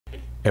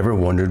Ever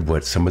wondered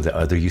what some of the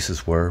other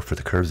uses were for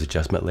the curves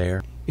adjustment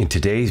layer? In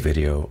today's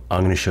video, I'm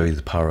going to show you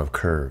the power of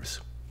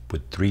curves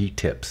with 3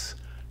 tips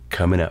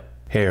coming up.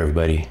 Hey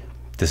everybody,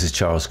 this is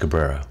Charles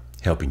Cabrera,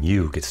 helping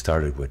you get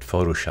started with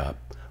Photoshop,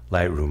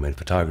 Lightroom, and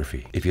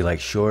photography. If you like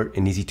short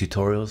and easy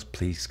tutorials,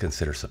 please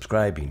consider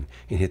subscribing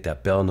and hit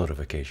that bell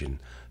notification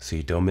so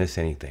you don't miss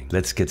anything.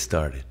 Let's get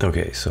started.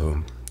 Okay,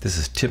 so this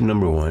is tip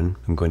number 1.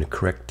 I'm going to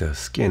correct the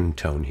skin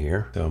tone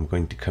here. So I'm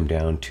going to come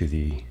down to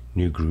the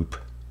new group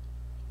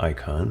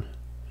icon,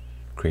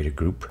 create a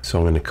group. So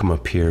I'm going to come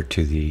up here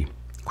to the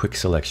quick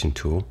selection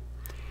tool,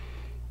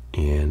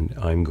 and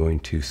I'm going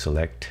to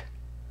select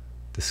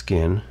the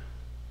skin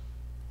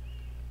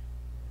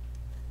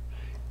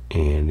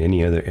and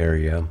any other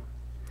area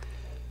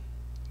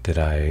that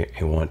I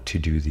want to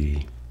do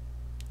the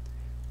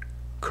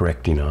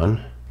correcting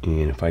on.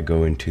 And if I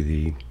go into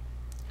the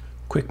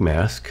quick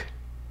mask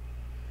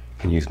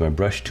and use my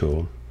brush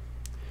tool,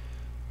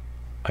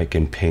 I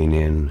can paint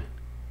in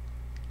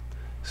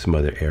some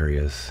other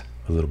areas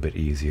a little bit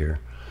easier.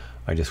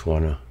 I just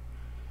want to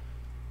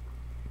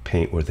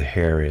paint where the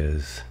hair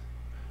is.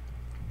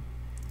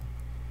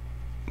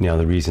 Now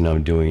the reason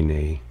I'm doing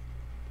a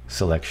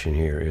selection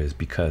here is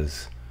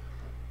because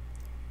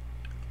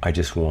I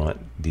just want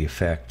the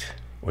effect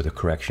or the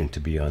correction to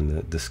be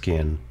on the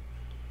skin,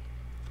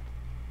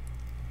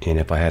 and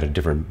if I had a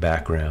different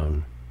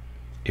background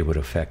it would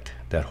affect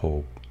that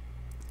whole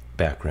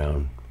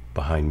background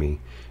behind me.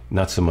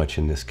 Not so much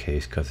in this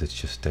case because it's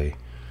just a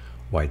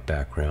white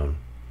background.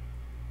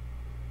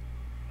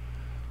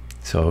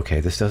 So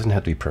okay, this doesn't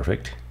have to be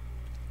perfect.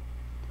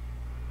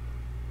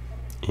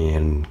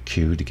 And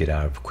Q to get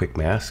out of quick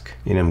mask,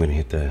 and I'm going to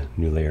hit the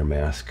new layer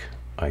mask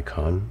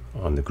icon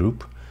on the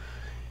group.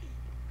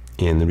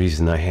 And the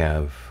reason I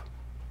have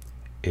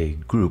a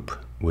group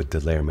with the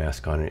layer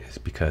mask on it is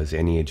because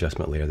any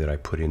adjustment layer that I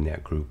put in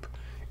that group,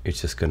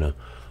 it's just going to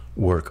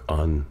work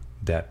on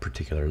that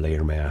particular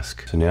layer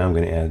mask. So now I'm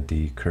going to add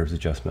the curves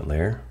adjustment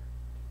layer,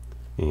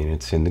 and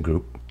it's in the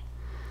group.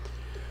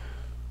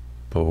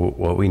 But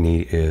what we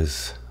need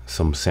is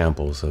some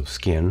samples of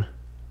skin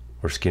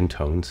or skin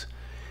tones,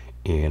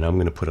 and I'm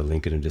going to put a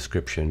link in the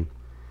description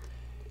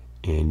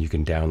and you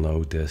can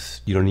download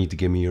this. You don't need to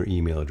give me your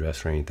email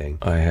address or anything.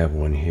 I have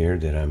one here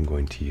that I'm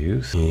going to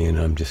use, and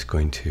I'm just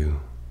going to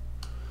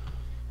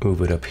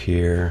move it up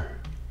here,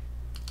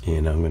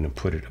 and I'm going to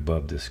put it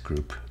above this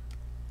group,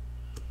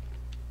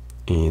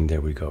 and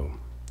there we go.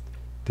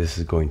 This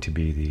is going to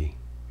be the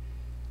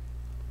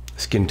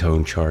skin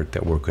tone chart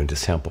that we're going to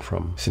sample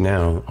from. So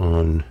now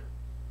on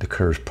the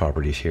curves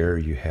properties here,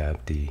 you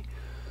have the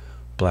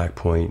black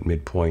point,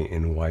 midpoint,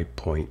 and white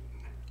point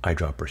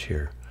eyedroppers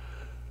here.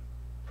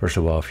 First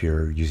of all, if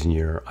you're using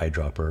your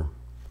eyedropper,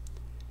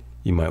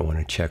 you might want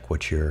to check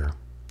what your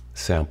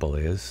sample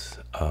is.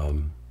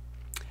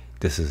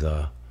 This is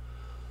a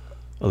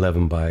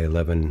 11 by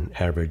 11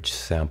 average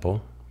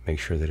sample. Make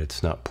sure that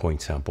it's not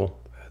point sample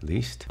at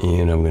least.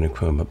 And I'm going to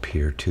come up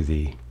here to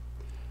the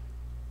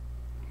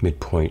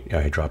midpoint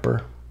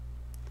eyedropper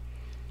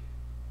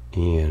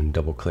and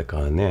double click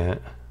on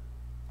that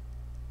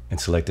and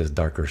select this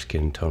darker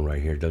skin tone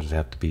right here. It doesn't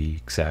have to be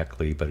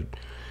exactly, but it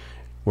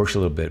works a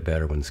little bit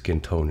better when the skin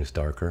tone is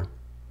darker.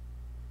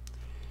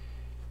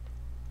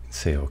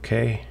 Say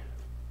OK,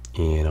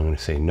 and I'm going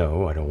to say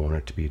no, I don't want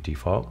it to be a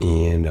default,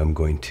 and I'm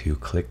going to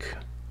click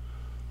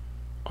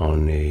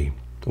on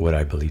what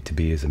I believe to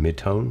be is a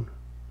midtone,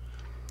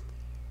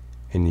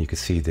 and you can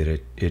see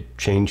that it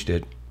changed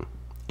it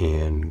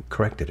and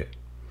corrected it.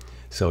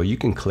 So you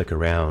can click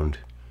around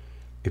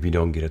if you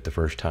don't get it the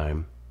first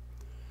time,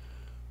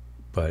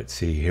 but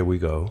see, here we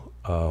go.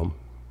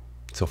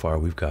 So far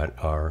we've got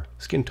our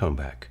skin tone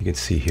back. You can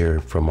see here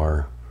from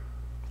our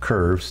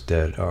curves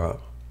that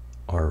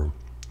our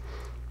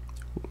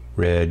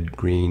red,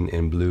 green,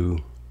 and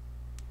blue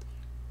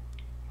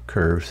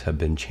curves have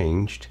been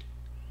changed,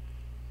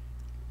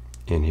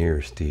 and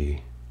here's the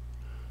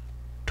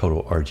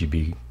total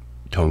RGB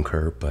tone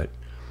curve, but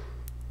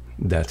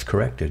that's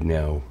corrected.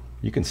 Now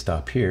you can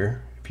stop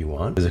here if you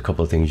want. There's a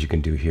couple of things you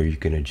can do here. You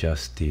can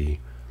adjust the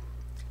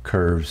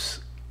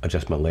curves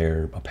adjustment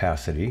layer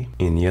opacity,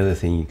 and the other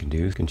thing you can do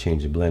is you can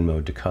change the blend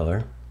mode to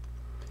color,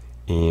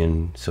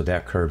 and so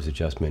that curves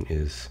adjustment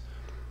is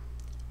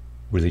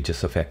really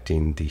just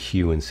affecting the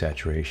hue and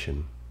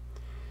saturation.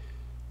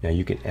 Now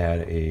you can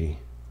add a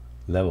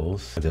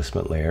levels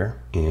adjustment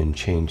layer and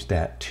change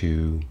that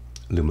to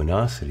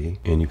luminosity,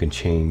 and you can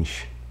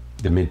change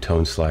the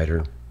midtone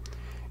slider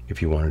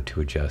if you wanted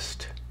to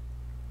adjust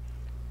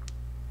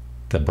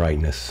the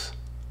brightness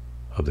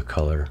of the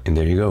color. And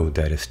there you go,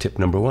 that is tip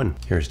number 1.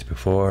 Here's the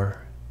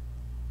before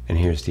and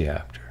here's the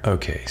after.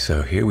 Okay,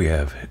 so here we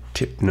have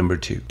tip number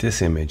 2.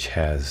 This image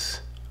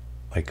has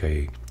like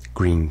a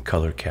green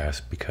color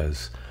cast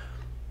because,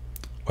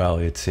 well,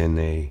 it's in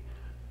a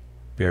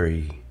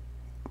very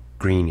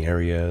green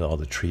area, all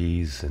the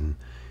trees, and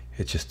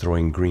it's just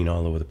throwing green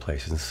all over the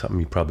place. And it's something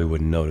you probably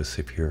wouldn't notice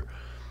if you're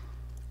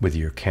with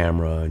your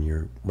camera and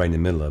you're right in the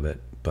middle of it,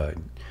 but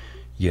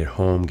you get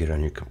home, get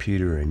on your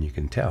computer, and you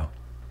can tell.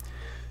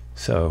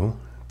 So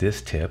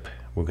this tip,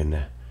 we're going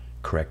to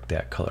correct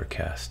that color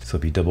cast. So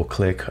if you double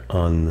click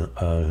on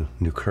a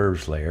new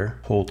curves layer,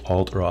 hold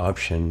Alt or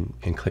Option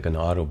and click on the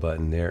auto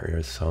button, there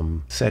is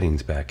some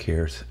settings back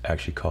here. It's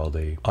actually called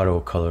a auto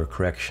color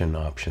correction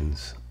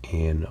options,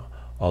 and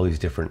all these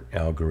different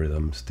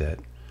algorithms that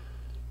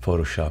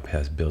Photoshop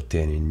has built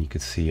in, and you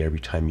can see every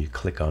time you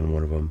click on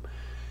one of them,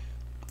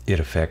 it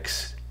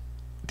affects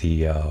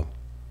the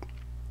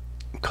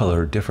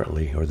color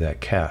differently, or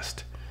that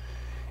cast.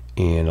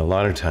 And a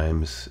lot of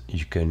times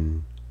you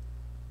can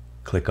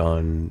click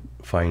on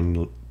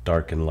find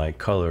dark and light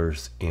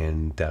colors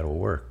and that'll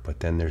work, but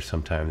then there's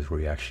sometimes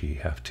where you actually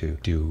have to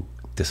do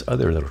this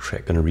other little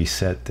trick. I'm going to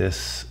reset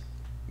this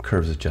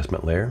curves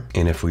adjustment layer,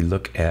 and if we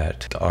look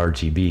at the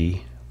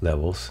RGB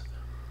levels,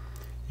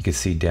 you can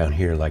see down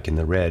here, like in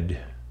the red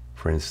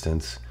for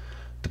instance,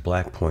 the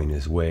black point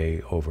is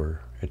way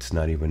over, it's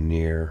not even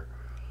near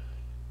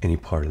any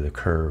part of the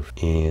curve.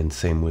 And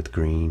same with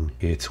green,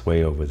 it's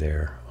way over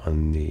there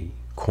on the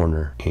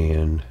corner,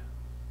 and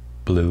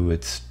blue,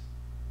 it's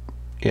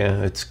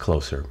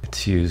closer.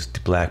 Let's use the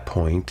black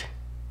point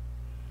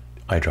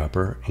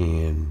eyedropper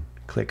and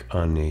click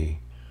on the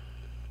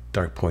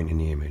dark point in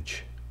the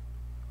image.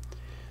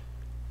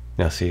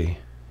 Now see,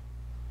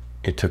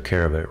 it took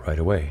care of it right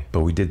away,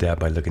 but we did that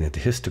by looking at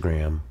the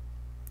histogram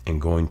and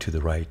going to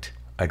the right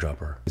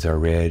eyedropper. Is our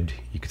red,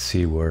 you can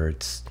see where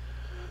it's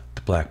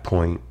the black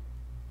point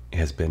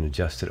has been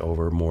adjusted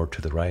over more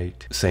to the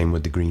right. Same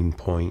with the green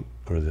point,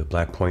 or the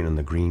black point on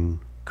the green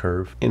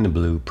curve, and the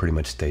blue pretty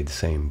much stayed the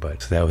same.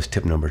 But so that was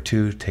tip number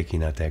 2,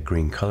 taking out that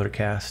green color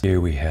cast. Here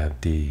we have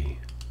the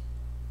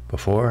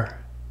before,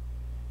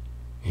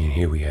 and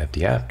here we have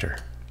the after.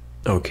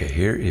 Okay,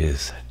 here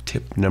is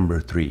tip number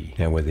 3.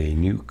 Now with a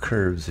new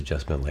curves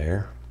adjustment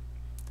layer,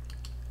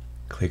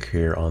 click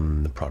here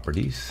on the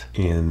properties,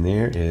 and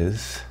there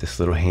is this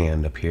little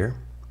hand up here.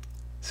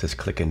 It says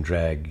click and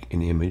drag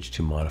an image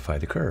to modify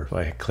the curve. If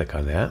I click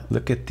on that,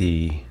 look at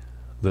the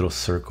little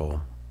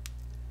circle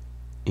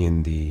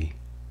in the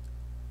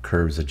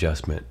curves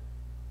adjustment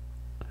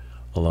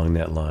along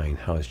that line,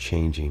 how it's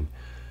changing.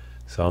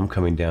 So I'm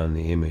coming down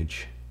the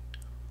image,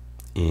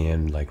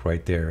 and like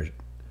right there,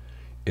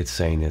 it's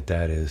saying that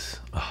that is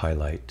a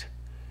highlight,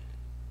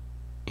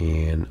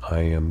 and I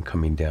am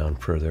coming down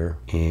further,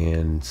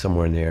 and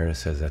somewhere in there it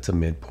says that's a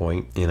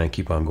midpoint, and I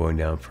keep on going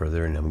down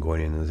further, and I'm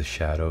going into the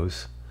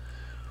shadows.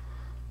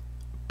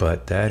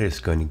 But that is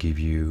going to give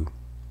you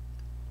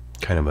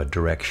kind of a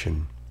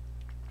direction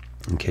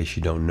in case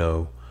you don't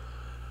know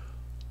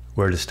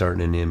where to start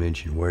in an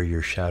image and where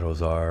your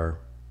shadows are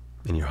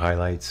and your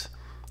highlights.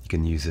 You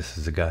can use this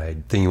as a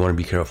guide. The thing you want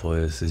to be careful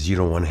is you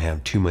don't want to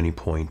have too many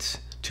points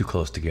too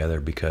close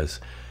together, because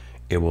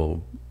it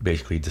will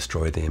basically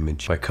destroy the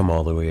image. If I come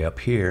all the way up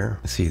here,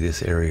 see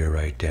this area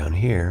right down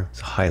here, it's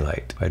a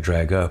highlight. If I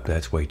drag up,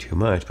 that's way too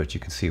much, but you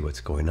can see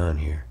what's going on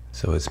here.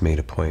 So it's made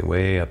a point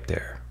way up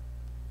there.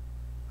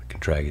 I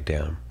can drag it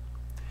down.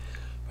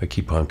 If I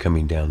keep on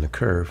coming down the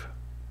curve,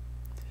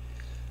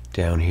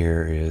 down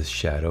here is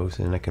shadows,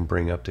 and I can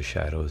bring up the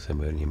shadows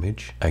of an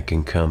image. I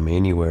can come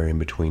anywhere in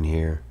between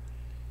here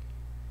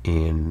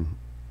and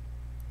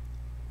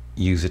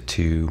use it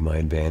to my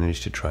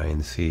advantage to try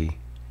and see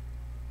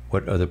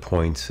what other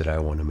points that I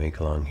want to make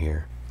along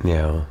here.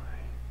 Now,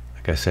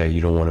 like I say,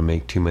 you don't want to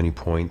make too many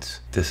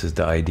points. This is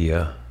the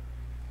idea.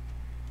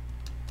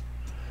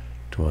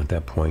 Don't want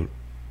that point.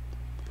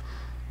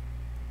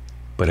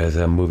 But as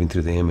I'm moving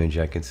through the image,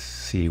 I can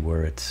see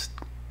where it's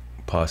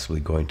possibly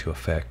going to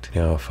affect.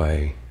 Now if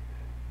I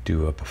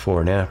do a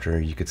before and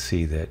after, you could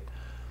see that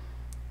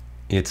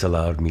it's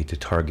allowed me to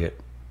target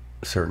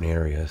certain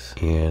areas.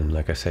 And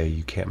like I say,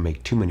 you can't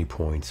make too many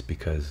points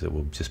because it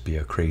will just be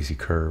a crazy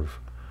curve.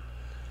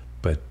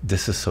 But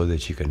this is so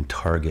that you can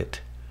target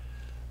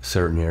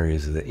certain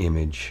areas of the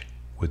image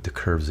with the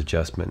curves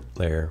adjustment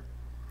layer.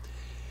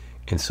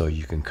 And so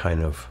you can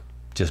kind of,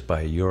 just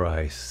by your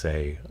eyes,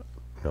 say,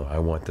 you know, I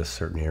want this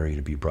certain area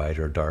to be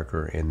brighter or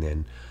darker, and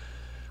then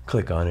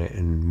click on it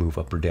and move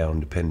up or down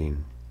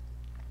depending.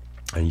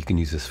 And you can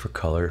use this for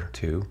color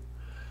too.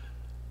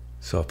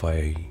 So if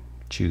I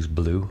choose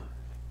blue,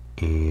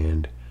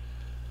 and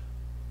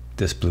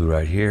this blue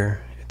right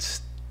here,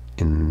 it's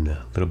in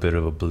a little bit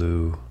of a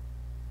blue,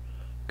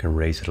 I can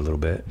raise it a little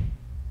bit,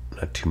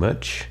 not too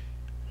much.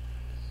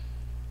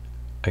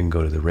 I can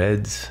go to the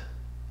reds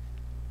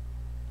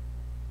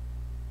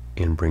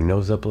and bring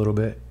those up a little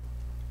bit,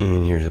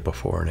 and here's a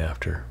before and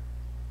after.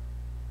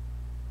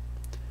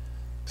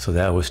 So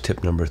that was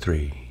tip number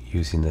 3,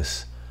 using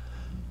this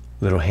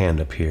little hand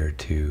up here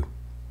to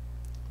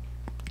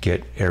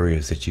get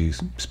areas that you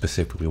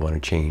specifically want to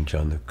change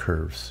on the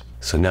curves.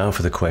 So now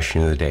for the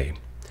question of the day.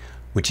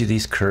 Which of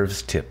these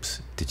curves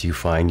tips did you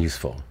find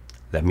useful?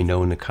 Let me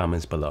know in the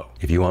comments below.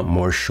 If you want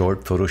more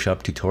short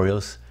Photoshop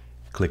tutorials,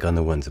 click on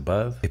the ones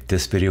above. If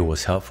this video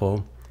was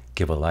helpful,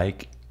 give a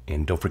like,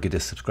 and don't forget to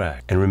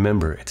subscribe. And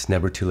remember, it's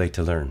never too late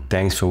to learn.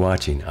 Thanks for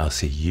watching. I'll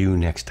see you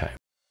next time.